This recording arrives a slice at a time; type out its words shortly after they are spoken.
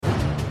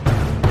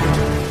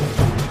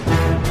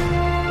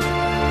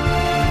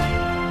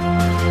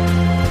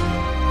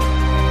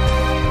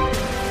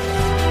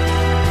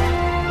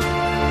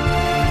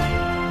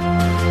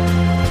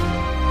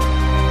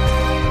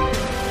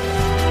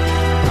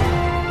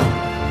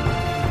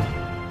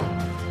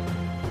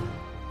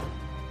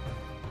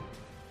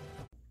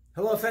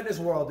Fitness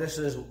World. This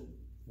is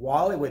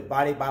Wally with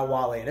Body by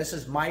Wally, and this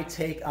is my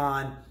take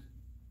on,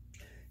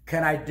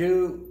 can I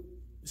do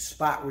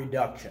spot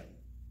reduction?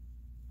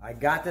 I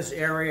got this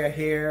area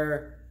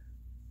here,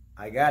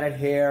 I got it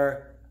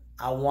here,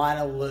 I want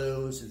to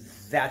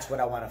lose, that's what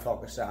I want to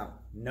focus on.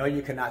 No,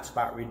 you cannot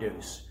spot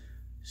reduce.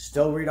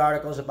 Still read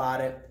articles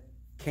about it.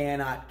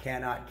 Cannot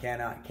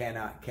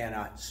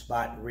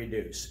spot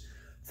reduce.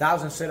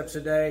 1,000 sit-ups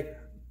a day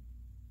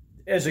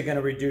isn't going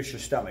to reduce your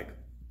stomach.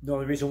 The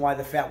only reason why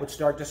the fat would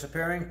start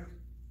disappearing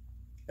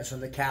is from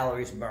the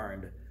calories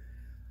burned.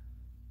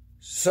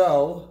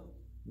 So,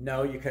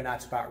 no, you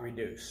cannot spot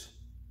reduce.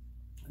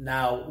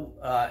 Now,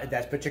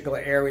 that particular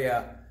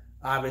area,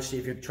 obviously,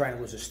 if you're trying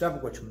to lose a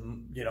stomach, which,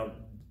 you know,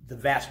 the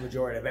vast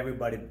majority of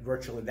everybody,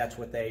 virtually, that's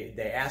what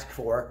they ask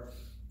for.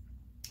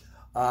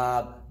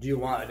 Do you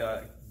want,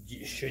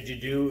 should you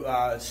do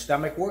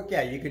stomach work?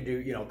 Yeah, you could do,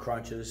 you know,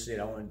 crunches, you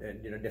know,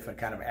 and you know, different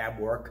kind of ab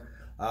work.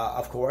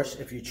 Of course,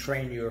 if you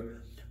train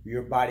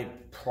your body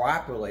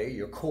properly,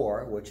 your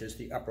core, which is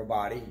the upper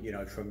body, you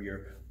know, from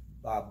your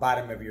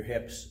bottom of your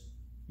hips,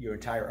 your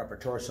entire upper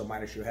torso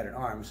minus your head and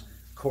arms.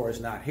 Core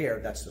is not here,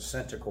 that's the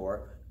center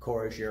core.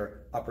 Core is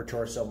your upper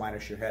torso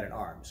minus your head and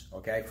arms,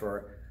 okay,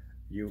 for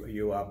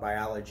you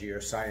biology or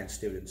science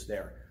students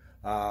there,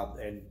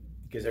 and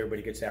because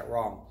everybody gets that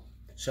wrong.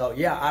 So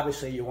yeah,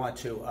 obviously you want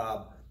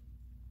to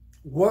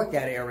work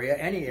that area,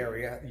 any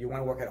area, you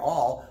want to work at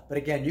all, but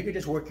again, you can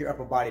just work your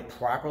upper body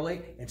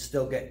properly and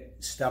still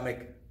get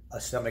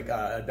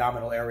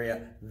abdominal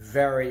area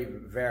very,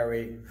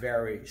 very,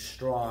 very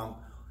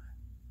strong.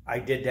 I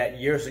did that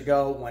years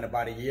ago when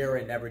about a year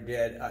I never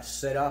did a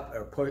sit-up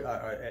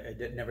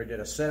never did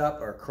a sit-up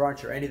or a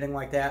crunch or anything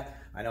like that.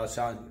 I know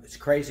it's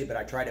crazy, but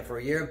I tried it for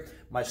a year.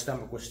 My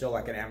stomach was still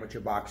like an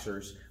amateur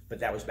boxer's, but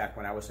that was back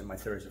when I was in my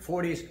 30s and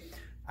 40s.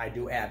 I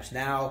do abs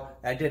now.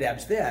 I did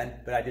abs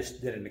then, but I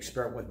just did an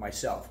experiment with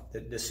myself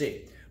to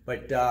see.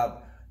 But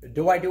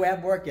do I do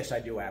ab work? Yes, I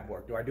do ab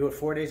work. Do I do it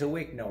 4 days a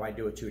week? No, I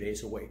do it 2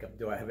 days a week.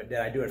 Did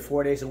I do it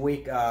 4 days a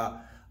week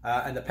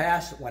in the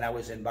past when I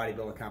was in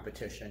bodybuilding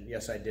competition?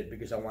 Yes, I did,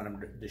 because I want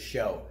them to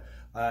show.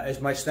 Is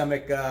my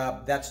stomach,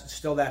 that's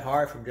still that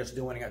hard from just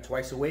doing it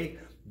twice a week,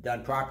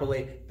 done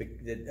properly,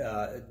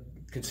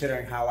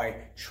 considering how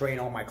I train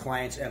all my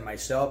clients and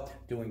myself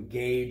to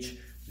engage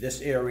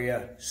this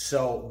area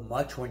so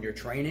much when you're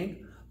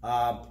training.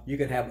 You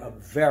can have a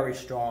very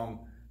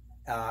strong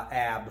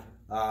ab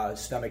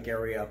stomach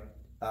area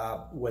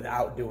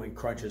without doing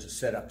crunches or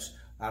sit-ups.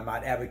 I'm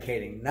not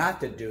advocating not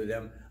to do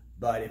them,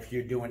 but if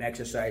you're doing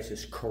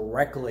exercises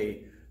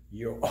correctly,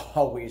 you're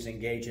always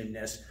engaging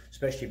this,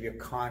 especially if you're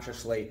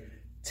consciously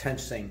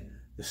tensing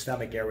the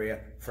stomach area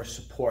for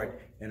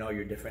support in all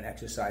your different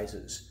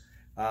exercises.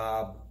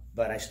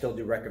 But I still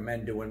do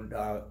recommend doing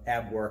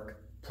ab work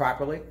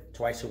properly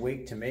twice a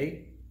week. To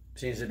me,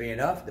 seems to be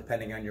enough,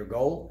 depending on your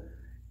goal.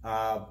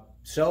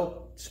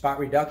 So spot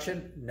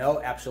reduction, no,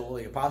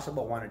 absolutely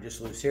impossible. Want to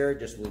just lose here,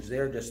 just lose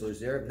there, just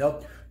lose there.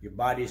 Nope, your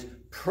body's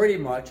pretty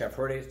much, I've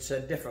heard it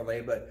said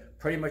differently, but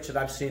pretty much that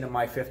I've seen in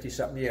my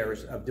 50-something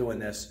years of doing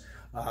this,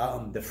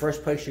 the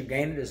first place you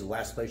gain it is the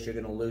last place you're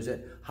going to lose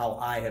it, how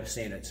I have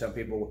seen it. Some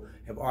people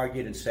have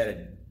argued and said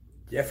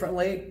it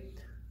differently.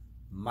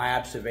 My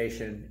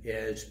observation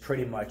is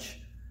pretty much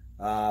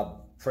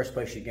first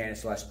place you gain it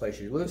is the last place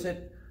you lose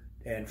it.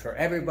 And for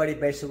everybody,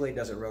 basically, it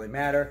doesn't really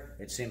matter.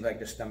 It seems like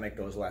the stomach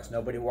goes last.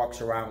 Nobody walks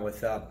around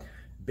with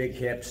big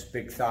hips,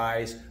 big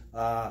thighs,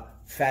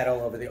 fat all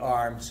over the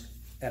arms,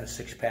 and a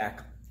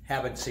six-pack.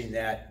 Haven't seen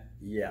that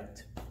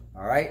yet.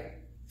 All right?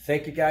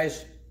 Thank you,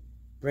 guys.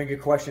 Bring your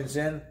questions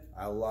in.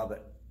 I love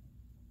it.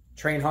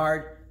 Train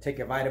hard, take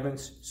your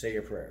vitamins, say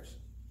your prayers.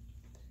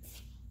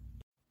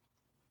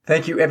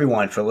 Thank you,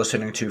 everyone, for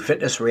listening to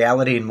Fitness,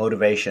 Reality, and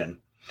Motivation.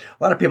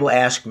 A lot of people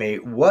ask me,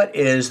 what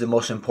is the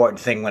most important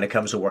thing when it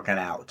comes to working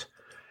out?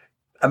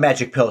 A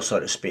magic pill, so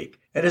to speak.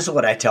 And this is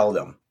what I tell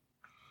them.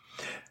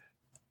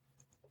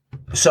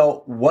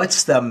 So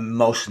what's the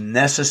most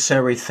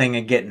necessary thing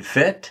in getting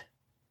fit?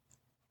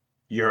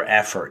 Your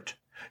effort.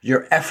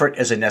 Your effort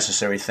is a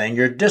necessary thing.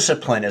 Your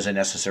discipline is a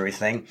necessary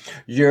thing.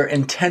 Your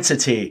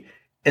intensity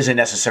is a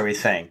necessary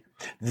thing.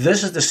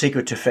 This is the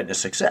secret to fitness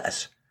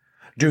success.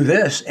 Do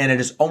this, and it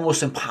is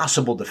almost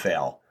impossible to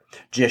fail.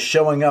 Just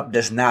showing up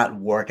does not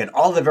work, and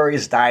all the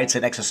various diets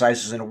and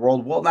exercises in the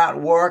world will not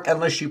work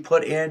unless you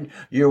put in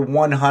your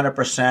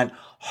 100%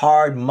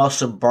 hard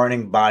muscle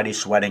burning body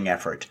sweating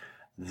effort.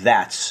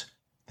 That's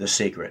the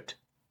secret.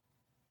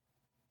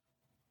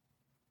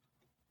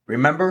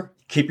 Remember,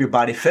 keep your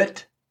body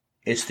fit.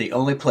 It's the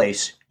only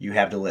place you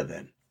have to live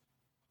in.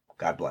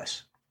 God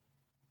bless.